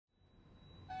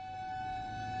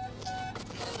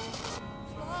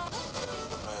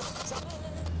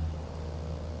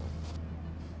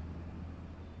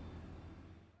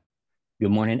Good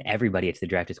morning, everybody. It's the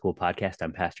Drive to School podcast.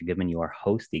 I'm Pastor Goodman, your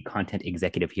host, the content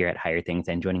executive here at Higher Things.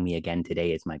 And joining me again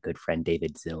today is my good friend,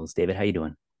 David Zilz. David, how you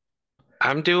doing?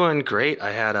 I'm doing great.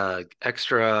 I had a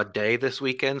extra day this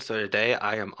weekend, so today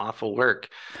I am off of work,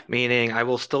 meaning I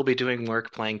will still be doing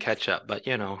work playing catch up, but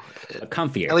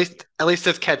Comfier. at least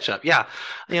it's catch up. Yeah.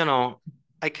 You know,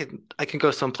 I can go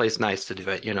someplace nice to do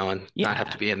it, and not have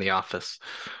Yeah. to be in the office.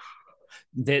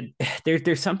 There,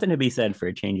 there's something to be said for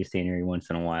a change of scenery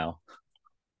once in a while.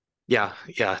 Yeah,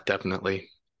 yeah, definitely.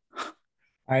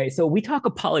 All right, so we talk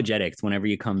apologetics whenever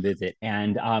you come visit,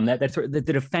 and that's sort of the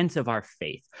defense of our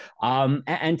faith.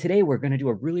 And today we're going to do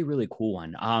a really cool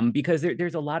one, because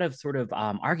there's a lot of sort of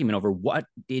argument over what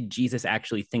did Jesus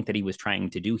actually think that he was trying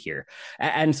to do here,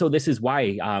 and so this is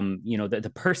why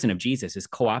the person of Jesus is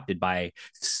co-opted by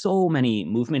so many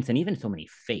movements and even so many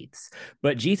faiths.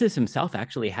 But Jesus himself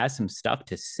actually has some stuff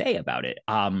to say about it.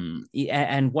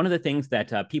 And one of the things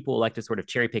that people like to sort of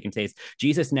cherry pick and say is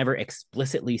Jesus never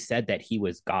explicitly said that he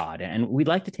was God. And we'd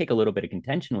like to take a little bit of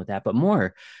contention with that, but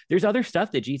more, there's other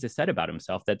stuff that Jesus said about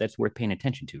himself that's worth paying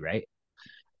attention to, right?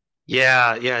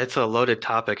 Yeah, yeah, it's a loaded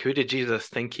topic. Who did Jesus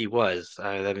think he was?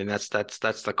 I mean, that's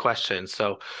the question.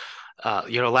 So,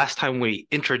 last time we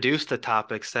introduced the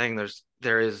topic, saying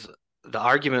there is the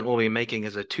argument we'll be making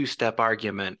is a two-step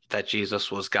argument that Jesus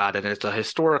was God, and it's a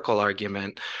historical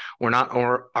argument. We're not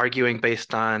arguing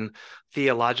based on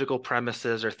theological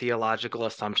premises or theological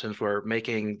assumptions. We're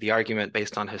making the argument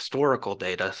based on historical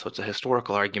data, so it's a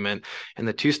historical argument. And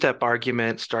the two-step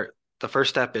argument start. The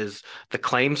first step is the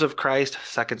claims of Christ.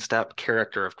 Second step,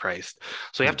 character of Christ.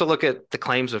 So you have Hmm. to look at the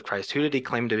claims of Christ. Who did he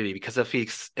claim to be? Because if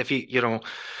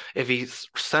he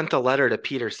sent a letter to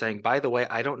Peter saying, by the way,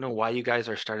 I don't know why you guys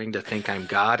are starting to think I'm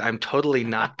God. I'm totally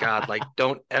not God. Like,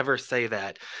 don't ever say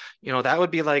that.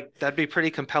 That'd be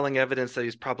pretty compelling evidence that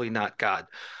he's probably not God.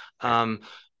 Um,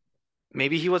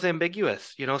 Maybe he was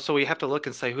ambiguous, so we have to look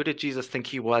and say, who did Jesus think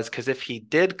he was? Because if he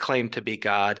did claim to be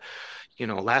God,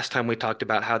 last time we talked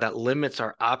about how that limits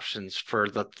our options for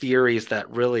the theories that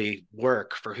really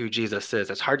work for who Jesus is.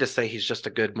 It's hard to say he's just a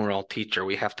good moral teacher.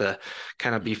 We have to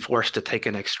kind of be forced to take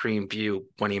an extreme view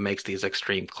when he makes these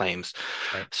extreme claims.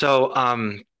 Right. So,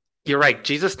 you're right.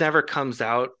 Jesus never comes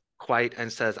out quite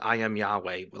and says, I am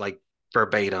Yahweh, like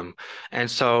verbatim. And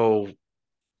so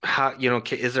how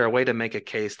is there a way to make a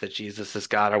case that Jesus is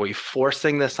God? Are we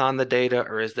forcing this on the data,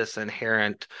 or is this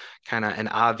inherent, kind of, and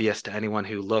obvious to anyone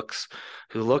who looks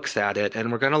at it?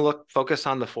 And we're going to focus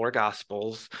on the four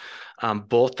gospels,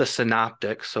 both the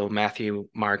synoptics, so Matthew,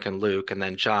 Mark, and Luke, and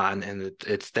then John, and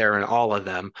it's there in all of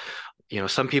them.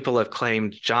 Some people have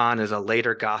claimed John is a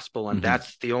later gospel, and Mm-hmm.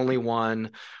 that's the only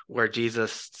one where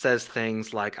Jesus says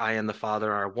things like, I and the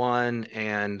Father are one,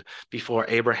 and before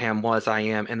Abraham was, I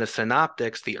am. In the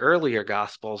synoptics, the earlier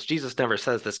gospels, Jesus never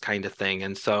says this kind of thing.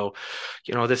 And so,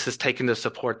 this is taken to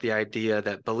support the idea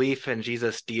that belief in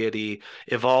Jesus' deity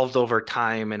evolved over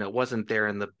time, and it wasn't there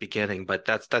in the beginning. But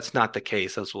that's not the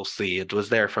case, as we'll see. It was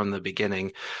there from the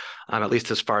beginning, at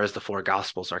least as far as the four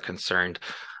gospels are concerned.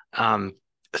 Um,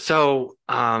 so,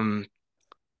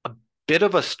 a bit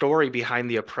of a story behind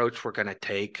the approach we're going to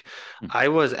take. I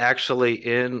was actually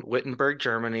in Wittenberg,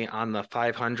 Germany on the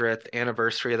 500th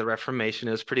anniversary of the Reformation.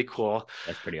 It was pretty cool.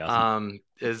 That's pretty awesome.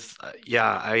 Is Yeah,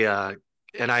 I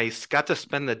got to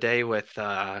spend the day with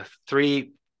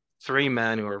three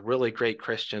men who are really great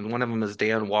Christians. One of them is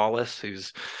Dan Wallace,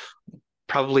 who's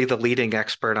probably the leading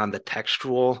expert on the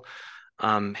textual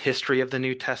history of the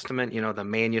New Testament, the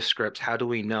manuscripts. How do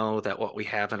we know that what we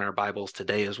have in our Bibles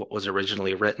today is what was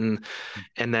originally written?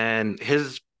 And then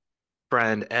his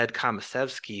friend, Ed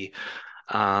Komisevsky,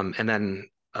 and then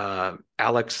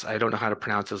Alex, I don't know how to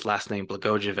pronounce his last name,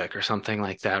 Blagojevic or something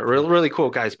like that. Really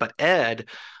cool guys. But Ed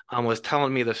was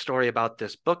telling me the story about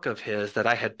this book of his that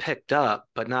I had picked up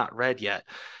but not read yet.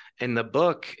 And the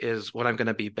book is what I'm going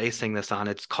to be basing this on.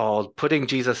 It's called Putting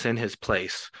Jesus in His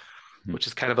Place, which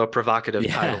is kind of a provocative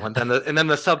title. Yeah. And then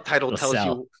the subtitle It'll tells sell.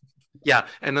 you, yeah,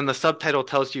 and then the subtitle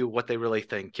tells you what they really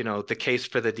think, the case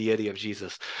for the deity of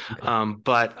Jesus. Okay.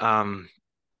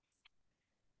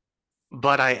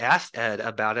 But I asked Ed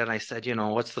about it, and I said,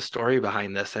 what's the story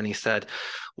behind this? And he said,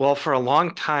 well, for a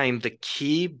long time, the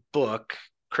key book,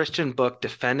 Christian book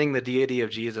defending the deity of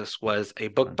Jesus, was a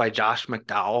book by Josh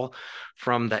McDowell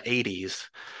from the 80s.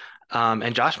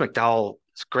 And Josh McDowell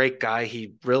is a great guy.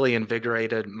 He really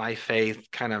invigorated my faith,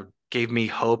 kind of gave me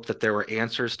hope that there were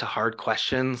answers to hard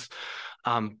questions.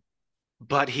 Um,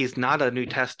 but he's not a New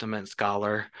Testament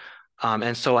scholar.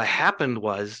 And so what happened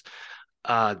was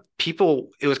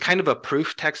it was kind of a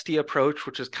proof texty approach,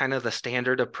 which is kind of the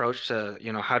standard approach to,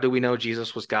 how do we know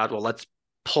Jesus was God? Well, let's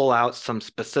pull out some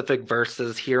specific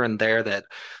verses here and there that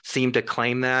seem to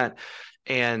claim that.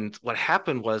 And what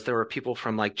happened was there were people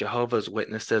from like Jehovah's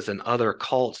Witnesses and other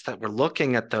cults that were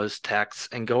looking at those texts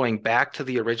and going back to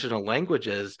the original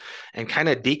languages and kind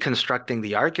of deconstructing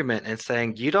the argument and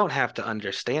saying, you don't have to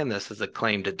understand this as a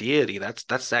claim to deity.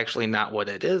 That's actually not what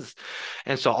it is.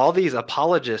 And so all these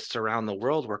apologists around the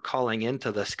world were calling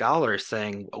into the scholars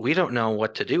saying, we don't know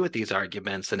what to do with these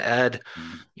arguments. And Ed,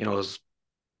 Mhm. was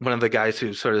one of the guys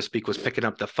who, so to speak, was picking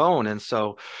up the phone. And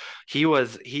so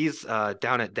he's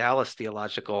down at Dallas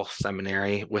Theological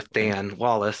Seminary with Okay. Dan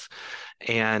Wallace.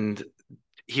 And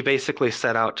he basically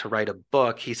set out to write a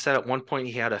book. He said at one point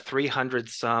he had a 300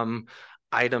 some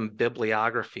item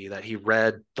bibliography that he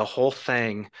read the whole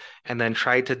thing and then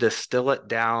tried to distill it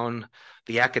down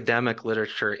the academic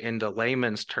literature into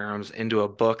layman's terms into a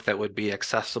book that would be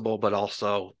accessible but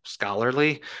also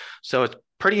scholarly. So it's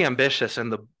pretty ambitious.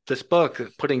 And this book,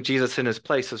 Putting Jesus in His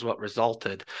Place, is what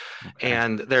resulted. Okay.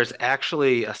 And there's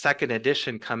actually a second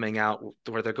edition coming out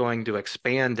where they're going to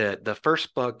expand it. The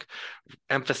first book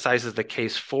emphasizes the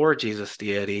case for Jesus'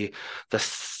 deity. The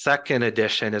second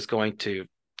edition is going to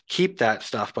keep that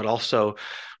stuff, but also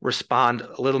respond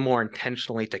a little more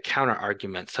intentionally to counter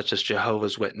arguments such as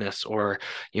Jehovah's Witness or,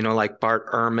 like Bart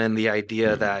Ehrman, the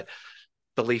idea Mhm. that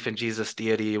belief in Jesus'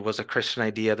 deity was a Christian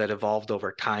idea that evolved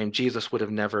over time. Jesus would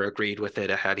have never agreed with it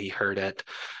had he heard it.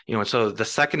 And so the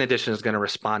second edition is going to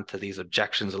respond to these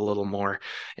objections a little more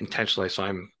intentionally. So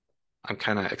I'm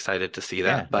kind of excited to see Yeah,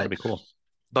 that. that'll But be cool.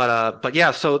 but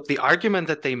yeah, so the argument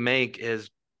that they make is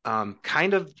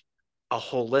kind of a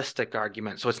holistic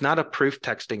argument. So it's not a proof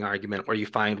texting argument where you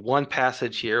find one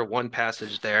passage here, one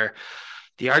passage there.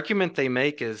 The argument they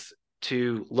make is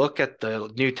to look at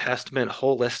the New Testament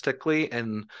holistically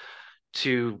and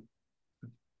to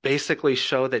basically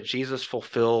show that Jesus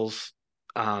fulfills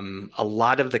a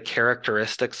lot of the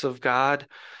characteristics of God.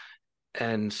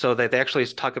 And so they actually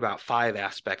talk about five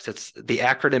aspects. It's the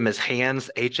acronym is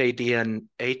HANDS,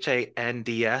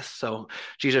 HANDS. So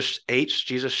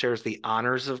Jesus shares the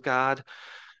honors of God,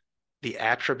 the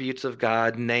attributes of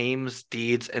God, names,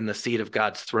 deeds, and the seat of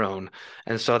God's throne.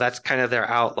 And so that's kind of their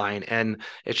outline. And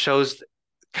it shows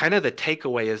kind of the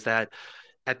takeaway is that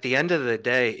at the end of the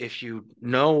day, if you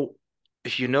know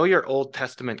your Old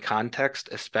Testament context,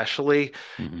 especially,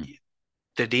 Mhm.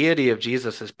 the deity of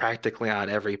Jesus is practically on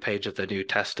every page of the New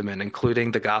Testament,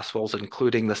 including the Gospels,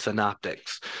 including the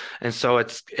Synoptics. And so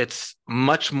it's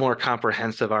much more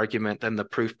comprehensive argument than the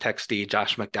proof texty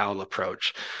Josh McDowell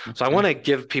approach. So I Okay. want to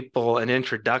give people an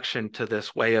introduction to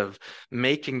this way of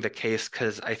making the case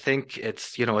because I think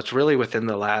it's really within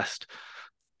the last,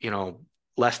 you know,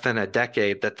 less than a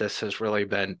decade that this has really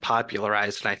been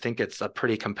popularized. And I think it's a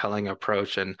pretty compelling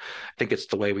approach. And I think it's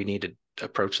the way we need to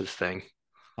approach this thing.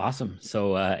 Awesome.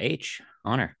 So H,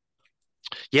 honor.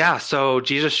 Yeah, so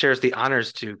Jesus shares the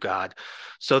honors to God.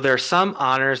 So there are some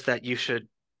honors that you should,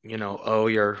 owe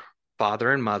your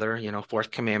father and mother,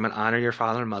 fourth commandment, honor your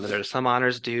father and mother. There's some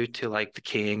honors due to like the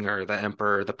king or the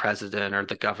emperor, or the president or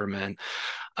the government.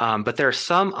 But there are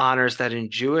some honors that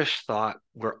in Jewish thought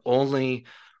were only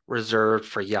reserved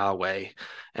for Yahweh.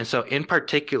 And so in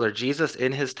particular, Jesus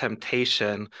in his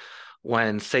temptation,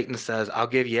 when Satan says, I'll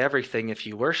give you everything if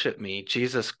you worship me,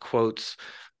 Jesus quotes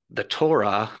the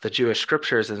Torah, the Jewish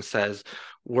scriptures, and says,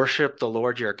 worship the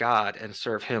Lord your God and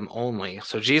serve him only.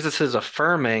 So Jesus is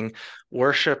affirming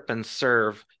worship and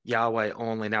serve Yahweh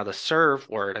only. Now, the serve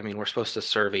word, I mean, we're supposed to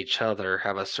serve each other,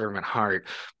 have a servant heart,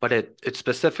 but it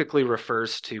specifically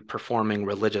refers to performing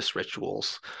religious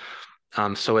rituals.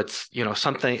 So it's,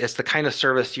 something, it's the kind of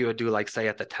service you would do, like, say,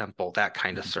 at the temple, that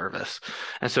kind of Mhm. service.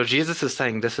 And so Jesus is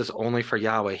saying this is only for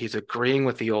Yahweh. He's agreeing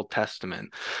with the Old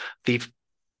Testament. The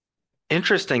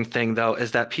interesting thing, though,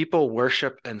 is that people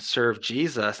worship and serve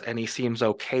Jesus and he seems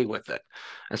okay with it.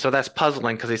 And so that's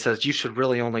puzzling because he says, you should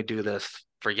really only do this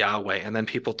for Yahweh. And then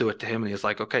people do it to him and he's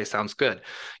like, okay, sounds good.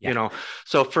 Yeah.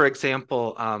 So for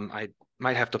example, I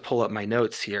might have to pull up my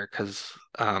notes here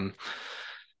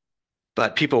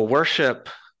but people worship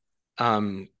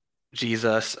um,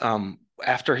 Jesus.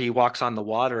 After he walks on the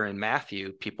water in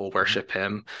Matthew, people Mhm. worship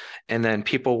him. And then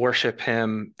people worship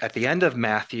him at the end of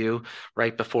Matthew,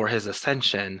 right before his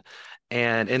ascension.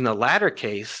 And in the latter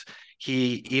case,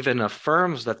 he even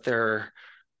affirms that their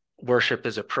worship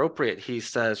is appropriate. He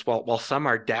says, well, while some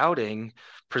are doubting,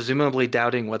 presumably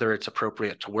doubting whether it's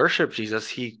appropriate to worship Jesus,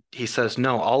 he says,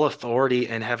 no, all authority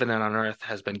in heaven and on earth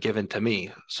has been given to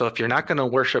me. So if you're not going to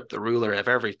worship the ruler of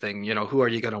everything, who are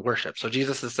you going to worship? So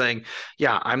Jesus is saying,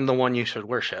 yeah, I'm the one you should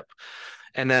worship.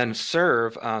 And then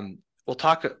serve. We'll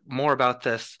talk more about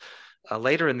this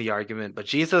later in the argument, but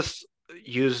Jesus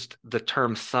used the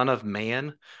term son of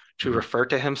man to Mhm. refer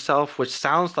to himself, which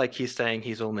sounds like he's saying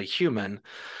he's only human.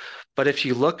 But if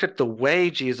you look at the way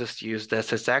Jesus used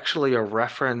this, it's actually a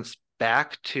reference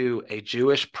back to a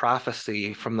Jewish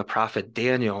prophecy from the prophet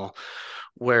Daniel,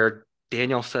 where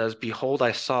Daniel says, "Behold,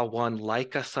 I saw one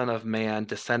like a son of man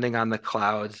descending on the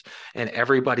clouds, and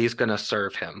everybody's going to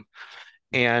serve him."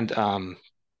 And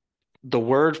the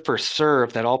word for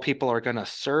serve, that all people are going to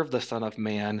serve the Son of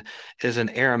Man, is an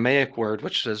Aramaic word,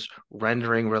 which is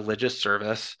rendering religious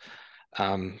service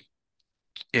um,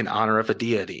 in honor of a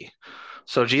deity.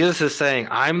 So Jesus is saying,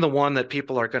 I'm the one that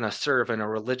people are going to serve in a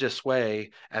religious way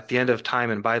at the end of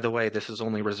time. And by the way, this is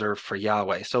only reserved for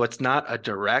Yahweh. So it's not a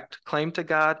direct claim to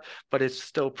God, but it's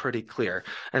still pretty clear.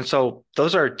 And so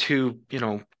those are two,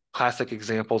 classic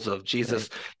examples of Jesus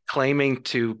Right. claiming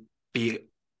to be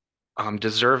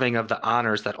deserving of the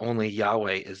honors that only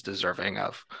Yahweh is deserving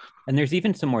of. And there's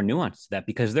even some more nuance to that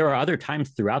because there are other times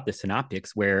throughout the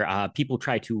synoptics where people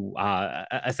try to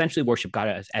essentially worship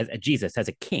God as Jesus, as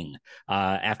a king,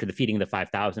 after the feeding of the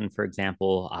 5,000, for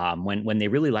example, when they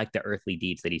really like the earthly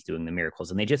deeds that he's doing, the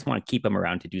miracles, and they just want to keep him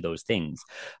around to do those things.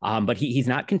 But he's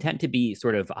not content to be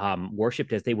sort of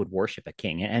worshipped as they would worship a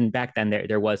king. And back then,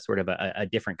 there was sort of a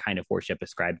different kind of worship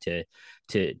ascribed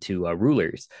to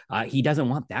rulers. He doesn't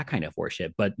want that kind of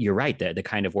worship. But you're right, the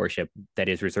kind of worship that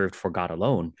is reserved for God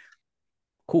alone.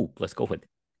 Cool, let's go with it.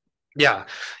 Yeah,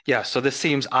 yeah. So this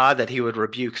seems odd that he would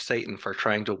rebuke Satan for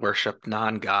trying to worship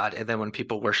non-God. And then when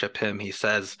people worship him, he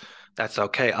says that's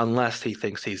okay, unless he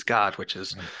thinks he's God, which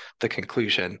is Right. the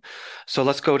conclusion. So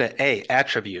let's go to A,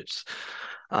 attributes.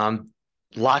 Um,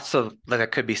 Lots of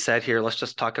that could be said here. Let's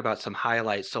just talk about some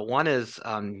highlights. So one is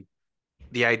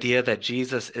the idea that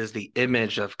Jesus is the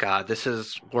image of God. This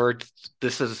is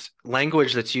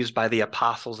language that's used by the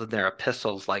apostles in their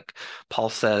epistles. Like Paul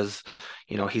says,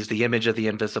 he's the image of the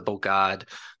invisible God.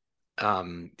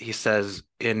 He says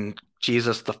in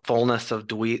Jesus, the fullness of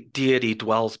deity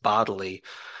dwells bodily.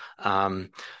 Um,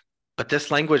 but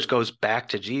this language goes back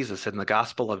to Jesus. In the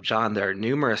Gospel of John, there are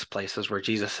numerous places where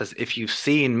Jesus says, if you've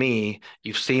seen me,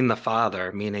 you've seen the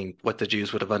Father, meaning what the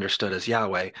Jews would have understood as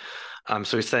Yahweh.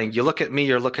 So he's saying, you look at me,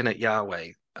 you're looking at Yahweh.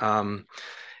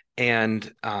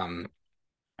 And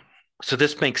so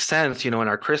this makes sense. In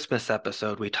our Christmas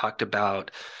episode, we talked about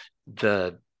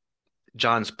the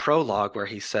John's prologue where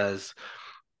he says,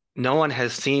 no one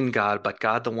has seen God, but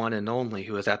God, the one and only,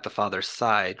 who is at the Father's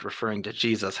side, referring to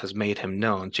Jesus, has made him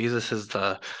known. Jesus is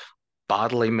the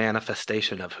bodily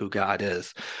manifestation of who God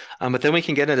is. But then we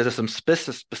can get into some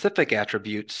specific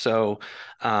attributes. So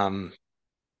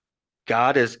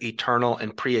God is eternal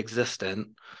and pre-existent.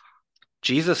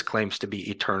 Jesus claims to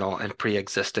be eternal and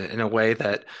pre-existent in a way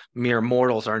that mere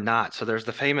mortals are not. So there's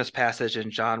the famous passage in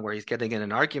John where he's getting in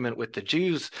an argument with the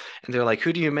Jews, and they're like,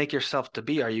 who do you make yourself to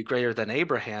be? Are you greater than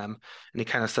Abraham? And he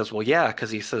kind of says, well, yeah,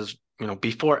 because he says,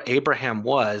 before Abraham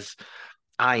was,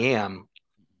 I am.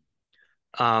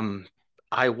 Um,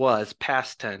 I was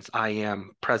past tense, I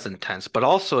am present tense. But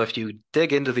also, if you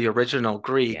dig into the original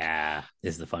Greek, Yeah,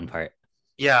 this is the fun part.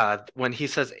 yeah, when he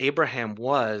says Abraham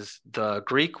was, the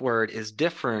Greek word is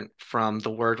different from the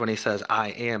word when he says I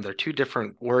am. They're two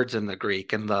different words in the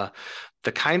Greek, and the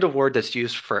kind of word that's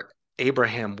used for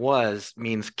Abraham was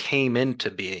means came into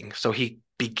being. So he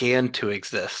began to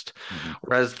exist. Mhm.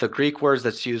 Whereas the Greek words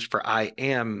that's used for I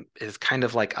am is kind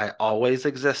of like I always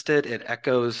existed. It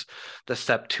echoes the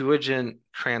Septuagint,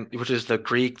 which is the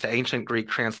ancient Greek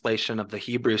translation of the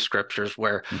Hebrew scriptures,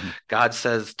 where Mhm. God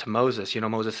says to Moses,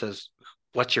 Moses says,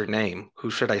 what's your name? Who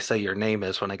should I say your name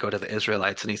is when I go to the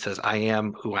Israelites? And he says, I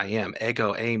am who I am,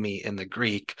 ego eimi in the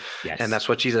Greek. And Yes. that's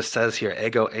what Jesus says here,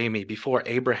 ego eimi. Before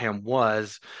Abraham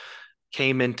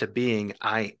came into being,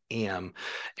 I am.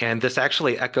 And this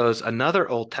actually echoes another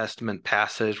Old Testament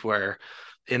passage where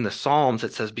in the Psalms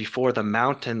it says, before the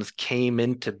mountains came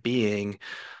into being,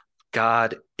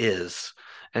 God is.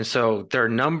 And so there are a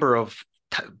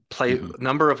Mhm.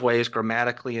 number of ways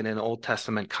grammatically and in Old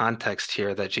Testament context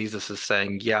here that Jesus is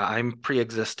saying, yeah, I'm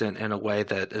pre-existent in a way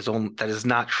that is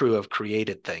not true of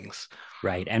created things.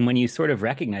 Right. And when you sort of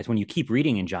recognize, when you keep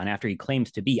reading in John after he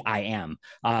claims to be, I am,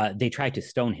 they tried to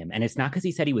stone him. And it's not because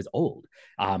he said he was old,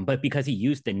 but because he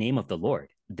used the name of the Lord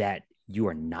that you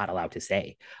are not allowed to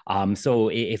say. So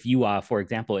if you, for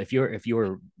example, if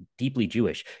you're deeply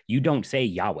Jewish, you don't say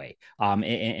Yahweh.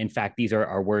 In fact, these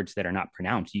are words that are not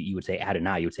pronounced. You would say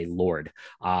Adonai, you would say Lord.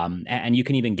 And you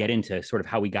can even get into sort of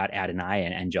how we got Adonai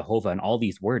and Jehovah and all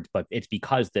these words, but it's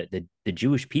because the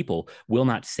Jewish people will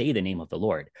not say the name of the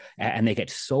Lord, and they get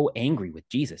so angry with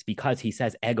Jesus because he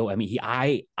says ego. I mean,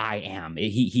 I am.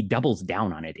 He doubles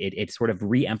down on it. It's sort of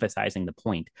re-emphasizing the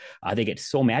point. They get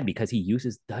so mad because he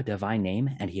uses the divine name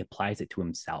and he applies it to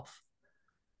himself.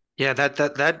 Yeah,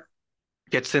 that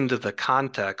gets into the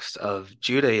context of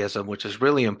Judaism, which is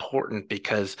really important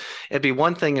because it'd be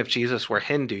one thing if Jesus were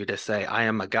Hindu to say, I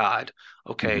am a god.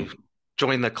 Okay, Mm-hmm.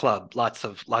 join the club. Lots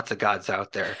of gods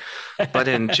out there. But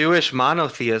in Jewish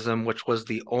monotheism, which was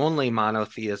the only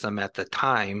monotheism at the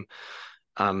time,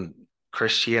 um,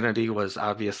 Christianity was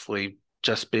obviously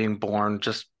just being born,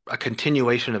 just a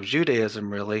continuation of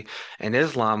Judaism, really, and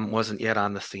Islam wasn't yet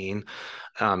on the scene.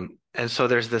 And so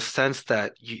there's this sense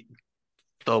that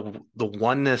the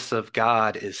oneness of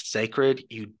God is sacred.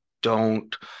 You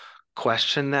don't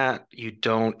question that. You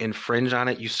don't infringe on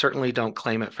it. You certainly don't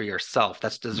claim it for yourself.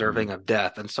 That's Mm-hmm. deserving of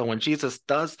death. And so when Jesus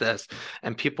does this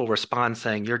and people respond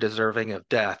saying, you're deserving of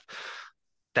death,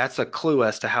 that's a clue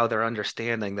as to how they're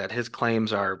understanding that his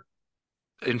claims are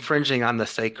infringing on the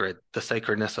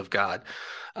sacredness of God.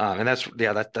 And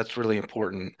that's really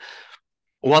important.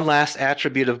 One last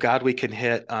attribute of God we can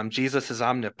hit. Jesus is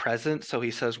omnipresent. So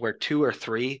he says, where two or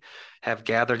three have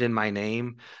gathered in my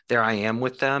name, there I am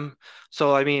with them.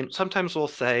 So, I mean, sometimes we'll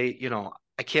say,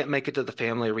 I can't make it to the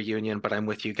family reunion, but I'm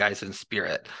with you guys in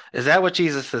spirit. Is that what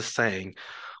Jesus is saying?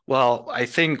 Well, I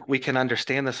think we can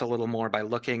understand this a little more by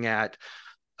looking at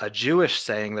a Jewish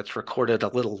saying that's recorded a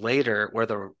little later, where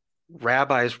the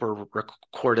rabbis were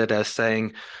recorded as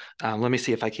saying, let me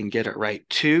see if I can get it right,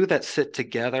 two that sit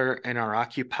together and are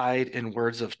occupied in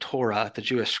words of Torah, the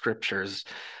Jewish scriptures,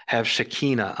 have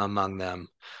Shekinah among them.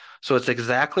 So it's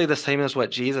exactly the same as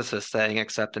what Jesus is saying,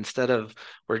 except instead of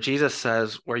where Jesus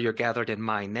says, where you're gathered in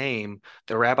my name,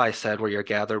 the rabbi said, where you're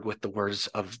gathered with the words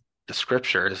of the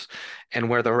scriptures. And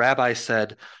where the rabbi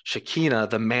said, Shekinah,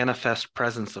 the manifest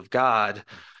presence of God,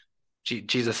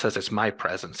 Jesus says it's my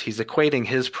presence. He's equating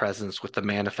his presence with the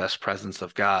manifest presence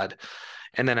of God.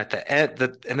 And then at the end,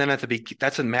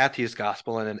 that's in Matthew's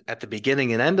gospel. And then at the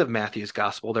beginning and end of Matthew's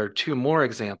gospel, there are two more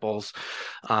examples.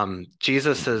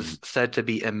 Jesus Mm-hmm. is said to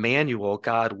be Emmanuel,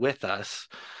 God with us,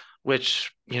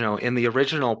 which, in the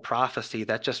original prophecy,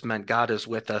 that just meant God is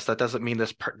with us. That doesn't mean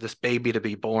this baby to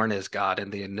be born is God in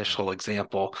the initial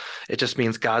example. It just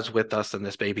means God's with us, and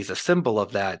this baby's a symbol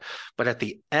of that. But at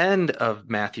the end of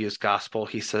Matthew's gospel,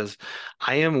 he says,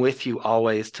 I am with you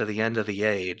always to the end of the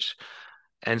age.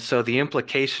 And so the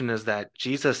implication is that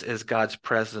Jesus is God's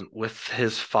present with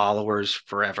his followers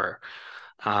forever.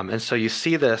 And so you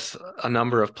see this a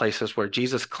number of places where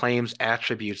Jesus claims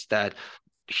attributes that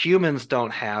humans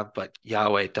don't have, but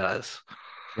Yahweh does.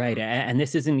 Right. And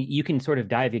this isn't, you can sort of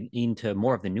dive into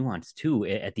more of the nuance too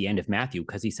at the end of Matthew,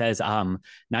 because he says,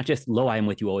 not just, lo, I am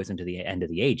with you always unto the end of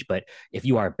the age, but if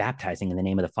you are baptizing in the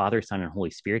name of the Father, Son, and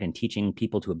Holy Spirit and teaching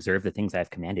people to observe the things I have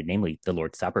commanded, namely the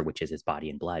Lord's Supper, which is his body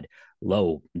and blood,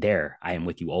 lo, there I am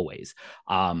with you always.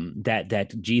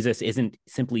 That Jesus isn't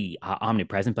simply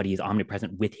omnipresent, but he is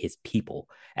omnipresent with his people.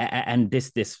 And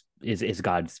this is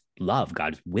God's love,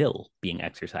 God's will being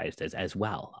exercised as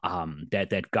well.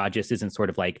 That God just isn't sort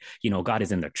of like, God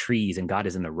is in the trees and God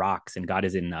is in the rocks and God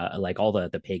is in like all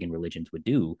the pagan religions would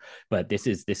do, but this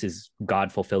is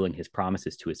God fulfilling his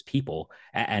promises to his people,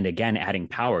 and again adding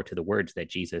power to the words that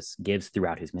Jesus gives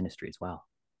throughout his ministry as well.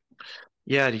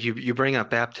 Yeah, you bring up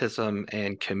baptism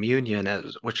and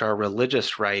communion, which are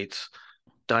religious rites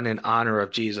done in honor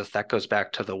of Jesus. That goes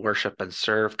back to the worship and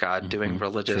serve God, doing Mm-hmm.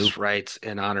 religious True. rites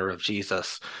in honor of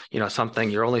Jesus. Something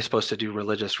you're only supposed to do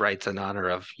religious rites in honor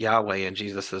of Yahweh, and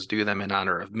Jesus says, do them in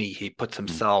honor of me. He puts Mm-hmm.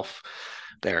 himself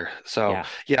there. So Yeah,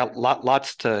 yeah,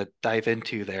 lots to dive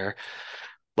into there.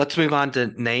 Let's move on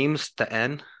to names, the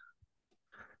N.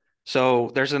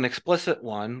 So there's an explicit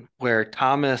one where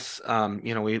Thomas,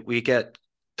 we get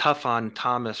tough on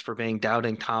Thomas for being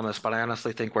doubting Thomas, but I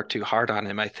honestly think we're too hard on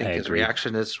him. I I think his agree.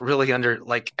 reaction is really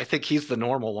I think he's the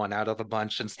normal one out of the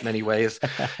bunch in many ways.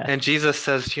 And Jesus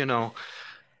says,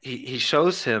 he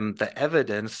shows him the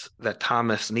evidence that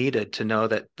Thomas needed to know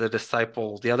that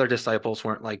the other disciples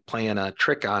weren't like playing a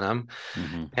trick on him.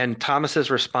 Mm-hmm. And Thomas's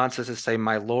response is to say,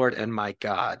 my Lord and my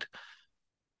God.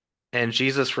 And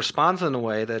Jesus responds in a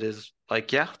way that is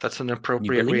like, yeah, that's an You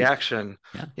appropriate believe. reaction.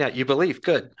 Yeah. Yeah, you believe.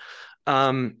 Good.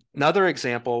 Another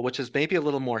example, which is maybe a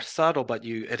little more subtle, but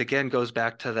it again goes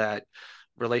back to that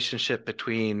relationship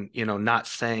between, not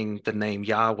saying the name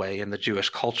Yahweh in the Jewish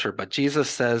culture, but Jesus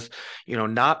says,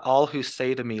 not all who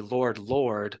say to me, Lord,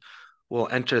 Lord, will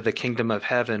enter the kingdom of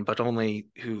heaven, but only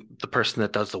the person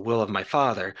that does the will of my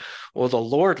Father. Well, the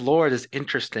Lord, Lord is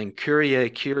interesting. Kyrie,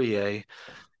 Kyrie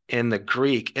in the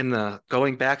Greek,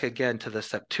 going back again to the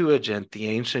Septuagint, the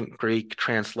ancient Greek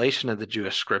translation of the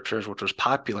Jewish scriptures, which was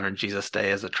popular in Jesus'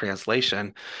 day as a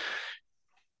translation.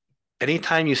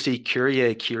 Anytime you see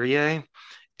Kyrie, Kyrie,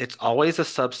 it's always a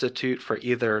substitute for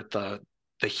either the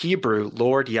Hebrew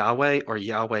Lord Yahweh or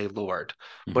Yahweh Lord,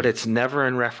 but Hmm. it's never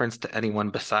in reference to anyone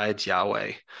besides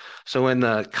Yahweh. So in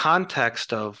the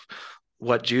context of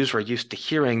what Jews were used to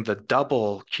hearing, the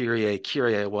double Kyrie,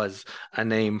 Kyrie was a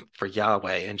name for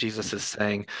Yahweh. And Jesus is Hmm.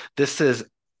 saying, this is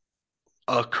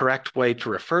a correct way to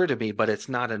refer to me, but it's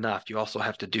not enough. You also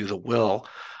have to do the will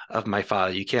of my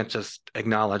Father. You can't just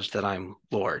acknowledge that I'm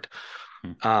Lord.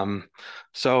 Hmm. Um,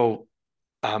 so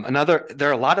there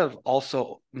are a lot of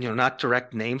also, not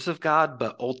direct names of God,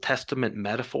 but Old Testament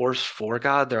metaphors for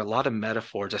God. There are a lot of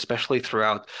metaphors, especially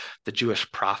throughout the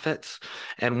Jewish prophets.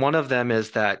 And one of them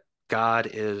is that God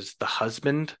is the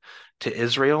husband to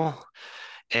Israel.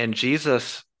 And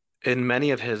Jesus, in many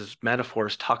of his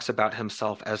metaphors, talks about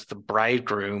himself as the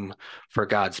bridegroom for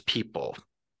God's people,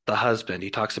 the husband.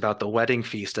 He talks about the wedding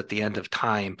feast at the end of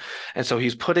time. And so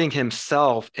he's putting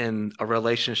himself in a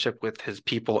relationship with his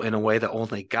people in a way that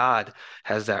only God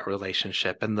has that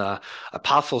relationship. And the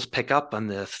apostles pick up on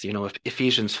this.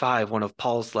 Ephesians 5, one of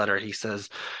Paul's letter, he says,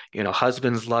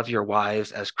 husbands, love your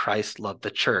wives as Christ loved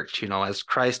the church. As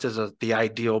Christ is the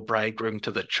ideal bridegroom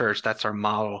to the church, that's our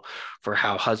model for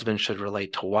how husbands should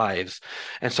relate to wives.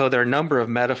 And so there are a number of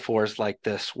metaphors like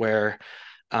this where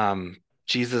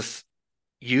Jesus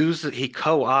he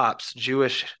co-opts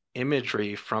Jewish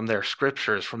imagery from their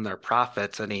scriptures, from their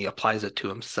prophets, and he applies it to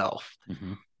himself.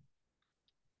 Hmm.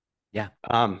 Yeah.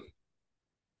 Um,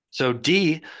 so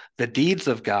the deeds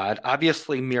of God,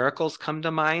 obviously miracles come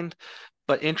to mind,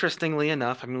 but interestingly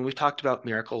enough, I mean, we've talked about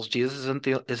miracles. Jesus isn't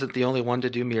the only one to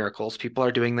do miracles. People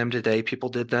are doing them today. People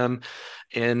did them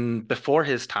in before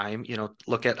his time.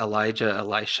 Look at Elijah,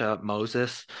 Elisha,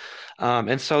 Moses.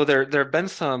 And so there have been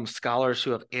some scholars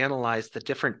who have analyzed the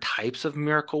different types of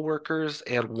miracle workers,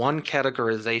 and one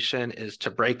categorization is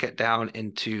to break it down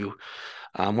into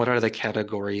what are the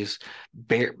categories?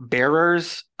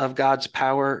 Bearers of God's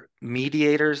power,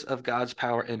 mediators of God's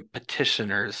power, and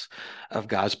petitioners of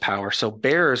God's power. So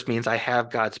bearers means I have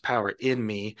God's power in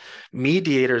me.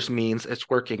 Mediators means it's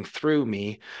working through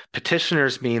me.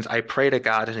 Petitioners means I pray to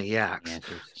God and he The acts.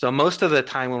 answers. So most of the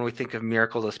time when we think of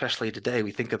miracles, especially today,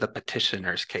 we think of the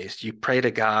petitioner's case. You pray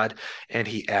to God and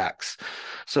he acts.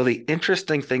 So the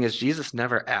interesting thing is Jesus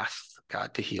never asks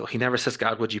God to heal. He never says,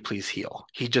 God, would you please heal?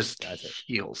 He just Does it?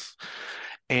 heals.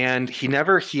 And he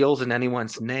never heals in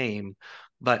anyone's name,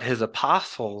 but his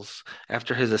apostles,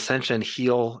 after his ascension,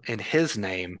 heal in his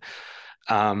name.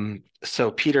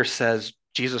 So Peter says,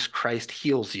 Jesus Christ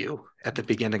heals you at the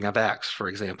beginning of Acts, for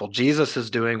example. Jesus is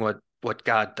doing what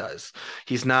God does.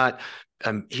 He's not,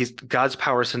 God's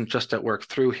power isn't just at work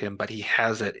through him, but he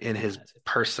has it in He his has it.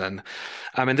 person.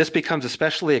 And this becomes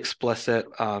especially explicit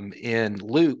in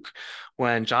Luke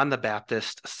when John the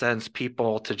Baptist sends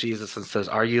people to Jesus and says,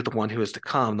 are you the one who is to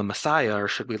come, the Messiah, or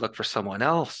should we look for someone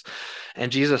else?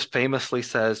 And Jesus famously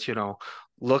says,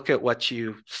 look at what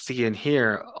you see and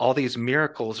hear. All these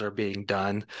miracles are being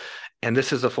done. And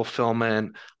this is a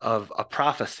fulfillment of a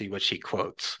prophecy, which he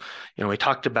quotes. We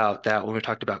talked about that when we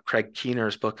talked about Craig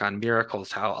Keener's book on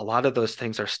miracles, how a lot of those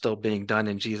things are still being done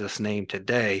in Jesus' name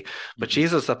today. But Hmm.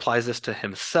 Jesus applies this to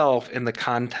himself in the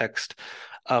context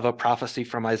of a prophecy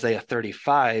from Isaiah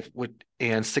 35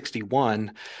 and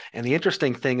 61. And the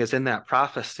interesting thing is in that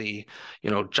prophecy,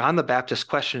 John the Baptist's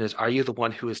question is, are you the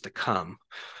one who is to come?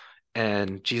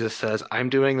 And Jesus says, I'm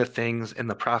doing the things in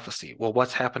the prophecy. Well,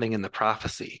 what's happening in the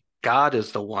prophecy? God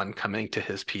is the one coming to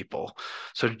his people.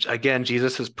 So again,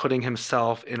 Jesus is putting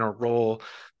himself in a role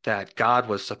that God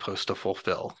was supposed to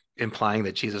fulfill, implying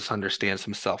that Jesus understands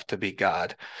himself to be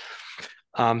God.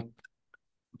 Um,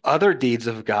 Other deeds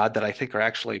of God that I think are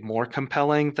actually more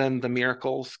compelling than the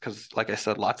miracles, because like I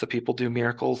said, lots of people do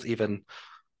miracles, even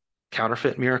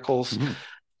counterfeit miracles.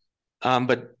 Hmm.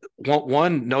 But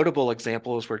one notable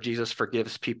example is where Jesus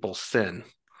forgives people's sin.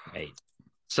 Right.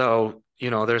 So,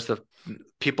 there's the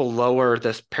people lower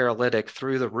this paralytic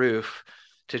through the roof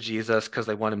to Jesus because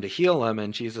they want him to heal him,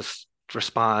 and Jesus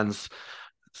responds,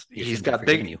 Your sins are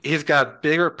forgiven you. he's got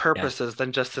bigger Yeah. purposes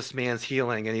than just this man's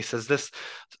healing. And he says,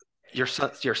 your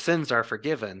sins are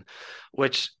forgiven,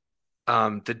 which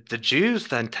the Jews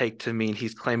then take to mean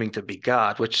he's claiming to be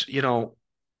God, which,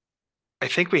 I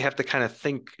think we have to kind of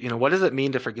think, what does it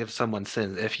mean to forgive someone's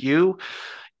sins? If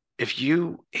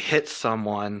you hit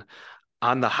someone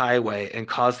on the highway and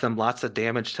cause them lots of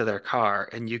damage to their car,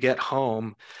 and you get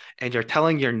home and you're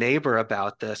telling your neighbor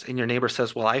about this, and your neighbor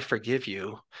says, "Well, I forgive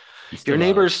you." You Your still owe.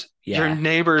 neighbor's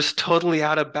Yeah. totally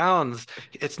out of bounds.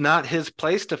 It's not his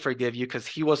place to forgive you because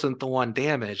he wasn't the one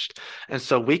damaged. And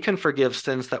so we can forgive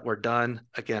sins that were done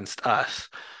against us.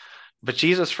 But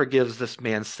Jesus forgives this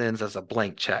man's sins as a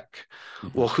blank check.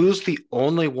 Well, Mhm. who's the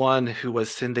only one who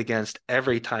was sinned against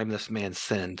every time this man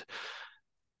sinned?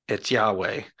 It's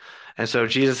Yahweh. And so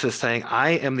Jesus is saying,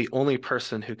 I am the only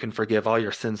person who can forgive all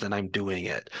your sins, and I'm doing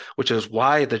it, which is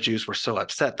why the Jews were so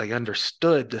upset. They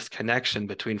understood this connection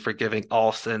between forgiving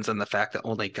all sins and the fact that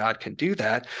only God can do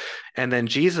that. And then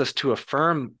Jesus, to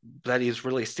affirm that he's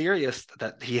really serious,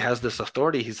 that he has this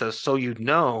authority, he says, "So you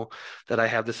know that I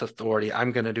have this authority,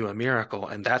 I'm going to do a miracle."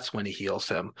 And that's when he heals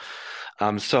him.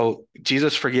 So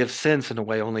Jesus forgives sins in a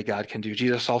way only God can do.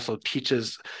 Jesus also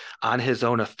teaches on his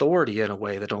own authority in a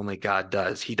way that only God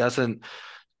does. He doesn't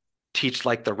teach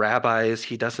like the rabbis.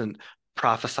 He doesn't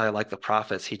prophesy like the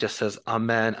prophets. He just says,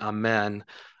 "Amen, amen.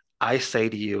 I say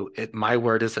to you, my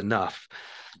word is enough."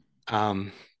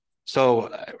 Um,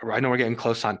 so I know we're getting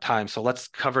close on time, so let's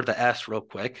cover the S real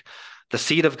quick. The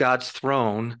seat of God's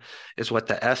throne is what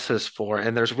the S is for.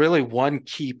 And there's really one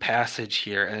key passage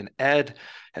here. And Ed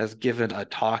has given a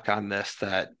talk on this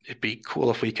that it'd be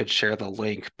cool if we could share the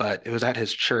link, but it was at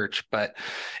his church. But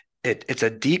it's a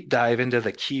deep dive into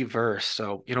the key verse.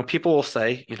 So, people will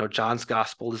say, John's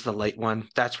gospel is the late one.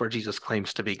 That's where Jesus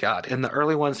claims to be God. In the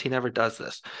early ones, he never does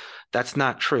this. That's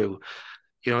not true.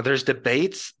 There's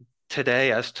debates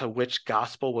today as to which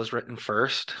gospel was written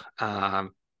first.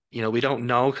 We don't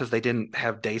know because they didn't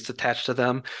have dates attached to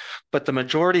them, but the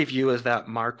majority view is that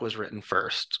Mark was written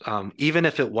first. Even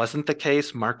if it wasn't the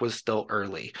case, Mark was still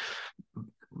early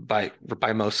by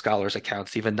most scholars'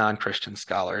 accounts, even non-Christian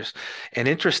scholars. And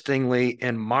interestingly,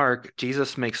 in Mark,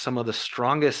 Jesus makes some of the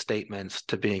strongest statements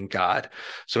to being God.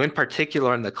 So in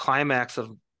particular, in the climax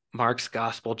of Mark's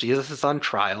gospel, Jesus is on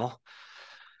trial.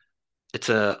 It's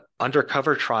a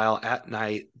undercover trial at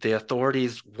night. The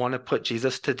authorities want to put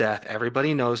Jesus to death.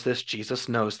 Everybody knows this. Jesus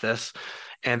knows this.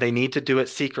 And they need to do it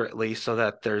secretly so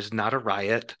that there's not a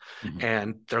riot. Mhm.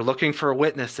 And they're looking for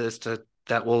witnesses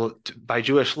by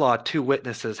Jewish law, two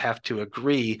witnesses have to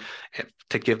agree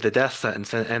to give the death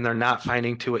sentence. And they're not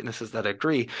finding two witnesses that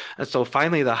agree. And so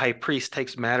finally, the high priest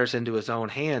takes matters into his own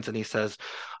hands and he says,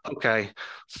 "Okay,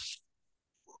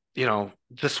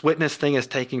 this witness thing is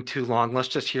taking too long. Let's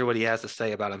just hear what he has to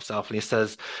say about himself." And he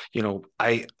says,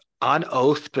 on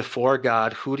oath before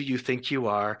God, who do you think you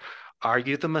are? Are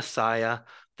you the Messiah,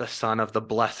 the Son of the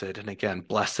Blessed?" And again,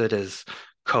 blessed is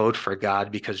code for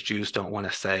God because Jews don't want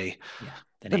to say Yeah.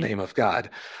 The the name. name of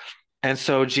God. And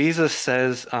so Jesus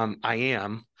says, "I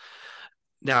am."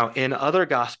 Now, in other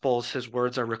gospels, his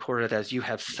words are recorded as "you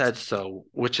have said so,"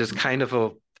 which is kind of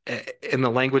in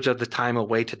the language of the time, a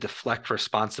way to deflect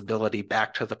responsibility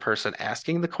back to the person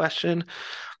asking the question.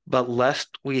 But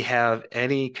lest we have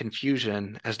any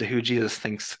confusion as to who Jesus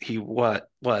thinks he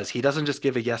was, he doesn't just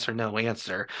give a yes or no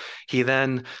answer. He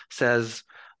then says,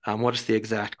 what is the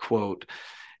exact quote?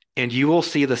 "And you will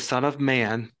see the Son of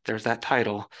Man," there's that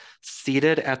title,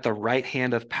 "seated at the right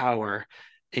hand of power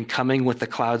and coming with the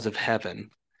clouds of heaven."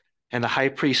 And the high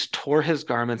priest tore his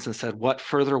garments and said, "What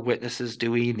further witnesses do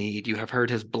we need? You have heard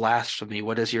his blasphemy.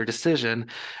 What is your decision?"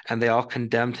 And they all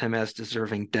condemned him as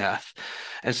deserving death.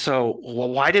 And so, well,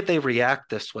 why did they react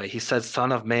this way? He said,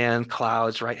 "Son of Man,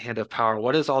 clouds, right hand of power."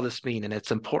 What does all this mean? And it's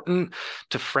important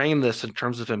to frame this in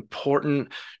terms of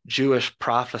important Jewish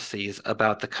prophecies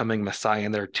about the coming Messiah.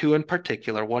 And there are two in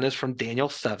particular. One is from Daniel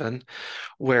 7,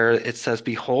 where it says,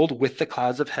 "Behold, with the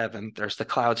clouds of heaven," there's the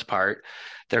clouds part,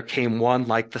 "there came one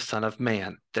like the Son of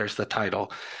Man." There's the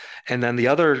title. And then the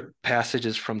other passage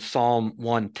is from Psalm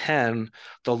 110.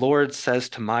 "The Lord says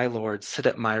to my Lord, sit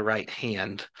at my right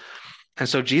hand." And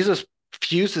so Jesus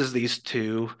fuses these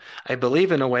two, I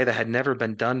believe, in a way that had never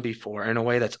been done before, in a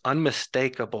way that's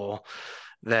unmistakable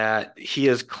that he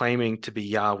is claiming to be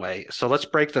Yahweh. So let's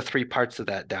break the three parts of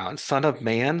that down. Son of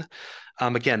Man.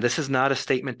 Again, this is not a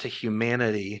statement to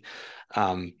humanity.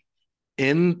 Um,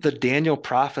 in the Daniel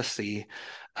prophecy,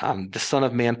 the Son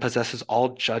of Man possesses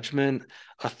all judgment,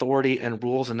 authority, and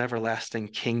rules an everlasting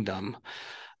kingdom.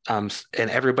 And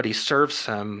everybody serves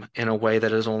him in a way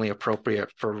that is only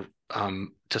appropriate for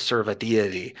to serve a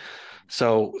deity.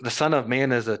 So the Son of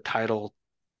Man is a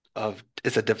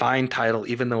divine title,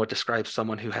 even though it describes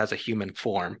someone who has a human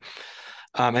form.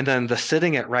 And then the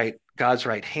sitting at God's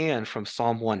right hand from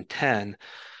Psalm 110,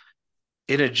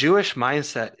 in a Jewish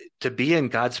mindset, to be in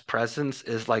God's presence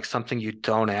is like something you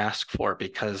don't ask for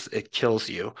because it kills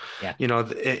you. Yeah. You know,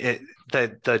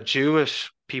 the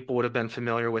Jewish people would have been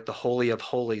familiar with the Holy of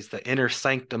Holies, the inner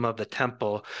sanctum of the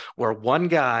temple, where one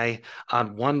guy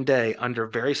on one day, under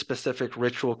very specific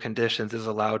ritual conditions, is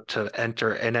allowed to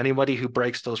enter, and anybody who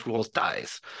breaks those rules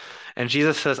dies. And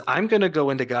Jesus says, I'm going to go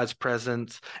into God's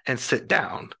presence and sit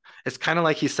down. It's kind of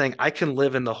like he's saying, I can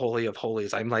live in the Holy of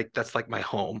Holies. I'm like, that's like my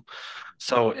home.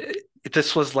 So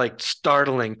this was like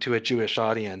startling to a Jewish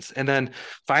audience. And then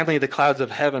finally, the clouds of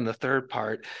heaven, the third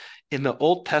part. In the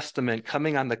Old Testament,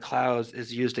 coming on the clouds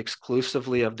is used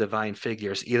exclusively of divine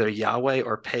figures, either Yahweh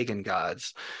or pagan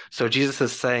gods. So Jesus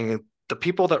is saying, the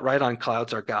people that ride on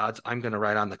clouds are gods. I'm going to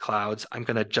ride on the clouds. I'm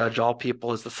going to judge all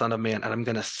people as the Son of Man, and I'm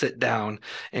going to sit down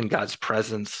in God's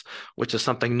presence, which is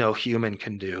something no human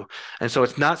can do. And so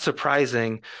it's not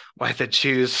surprising why the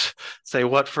Jews say,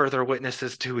 what further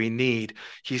witnesses do we need?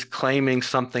 He's claiming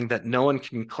something that no one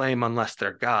can claim unless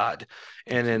they're God.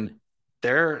 And Absolutely.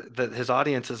 in his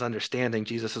audience is understanding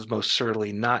Jesus is most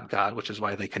certainly not God, which is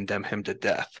why they condemn him to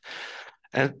death.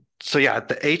 And so, yeah,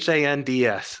 the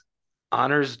HANDS,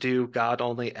 honors due God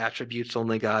only, attributes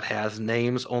only God has,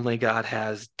 names only God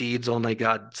has, deeds only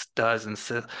God does, and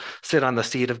sit on the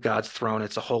seat of God's throne.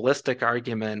 It's a holistic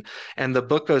argument. And the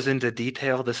book goes into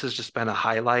detail. This has just been a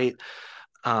highlight,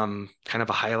 kind of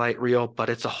a highlight reel, but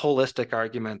it's a holistic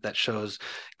argument that shows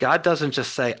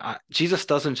Jesus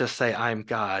doesn't just say, I'm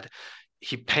God.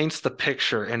 He paints the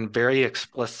picture in very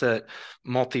explicit,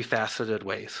 multifaceted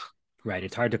ways. Right.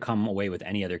 It's hard to come away with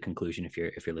any other conclusion if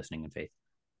you're listening in faith.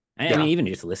 I mean, Yeah. even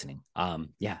just listening.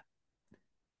 Yeah,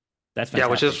 that's Yeah,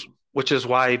 which fantastic. is which is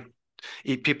why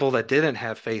people that didn't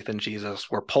have faith in Jesus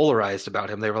were polarized about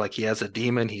him. They were like, he has a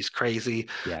demon, he's crazy.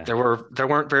 Yeah, There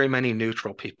weren't very many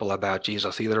neutral people about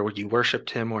Jesus. Either you worshipped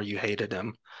him or you hated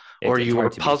him, it's hard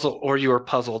to be. or you were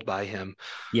puzzled by him.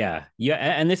 Yeah, yeah,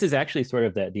 and this is actually sort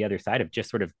of the other side of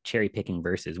just sort of cherry picking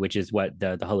verses, which is what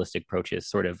the holistic approach is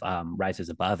sort of rises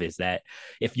above. Is that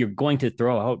if you're going to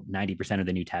throw out 90% of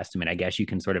the New Testament, I guess you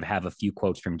can sort of have a few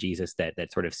quotes from Jesus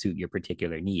that sort of suit your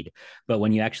particular need. But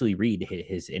when you actually read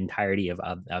his entirety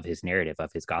of his narrative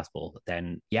of his gospel,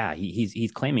 then yeah,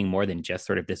 he's claiming more than just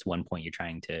sort of this one point you're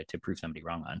trying to prove somebody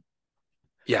wrong on.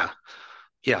 Yeah,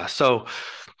 yeah. So,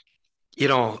 you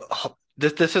know,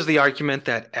 this is the argument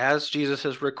that as Jesus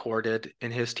is recorded in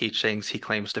his teachings, he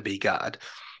claims to be God.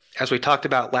 As we talked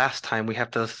about last time, we have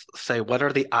to say, what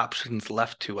are the options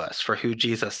left to us for who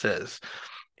Jesus is?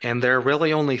 And there are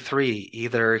really only three.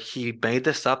 Either he made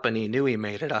this up and he knew he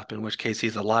made it up, in which case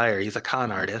he's a liar, he's a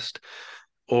con Mhm. artist,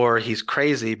 or he's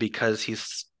crazy because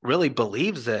he's really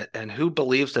believes it. And who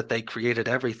believes that they created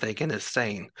everything and is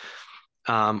sane?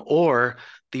 Or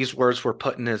these words were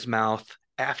put in his mouth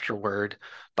afterward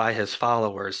by his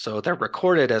followers. So they're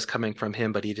recorded as coming from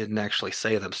him, but he didn't actually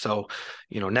say them. So,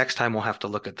 next time we'll have to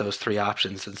look at those three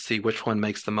options and see which one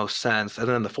makes the most sense. And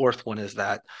then the fourth one is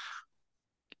that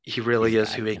he He's really a is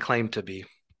God. who he Yeah, claimed to be.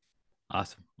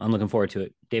 awesome. I'm looking forward to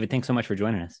it. David, thanks so much for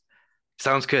joining us.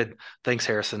 Sounds good. Thanks,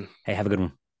 Harrison. Hey, have a good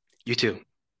one. You too.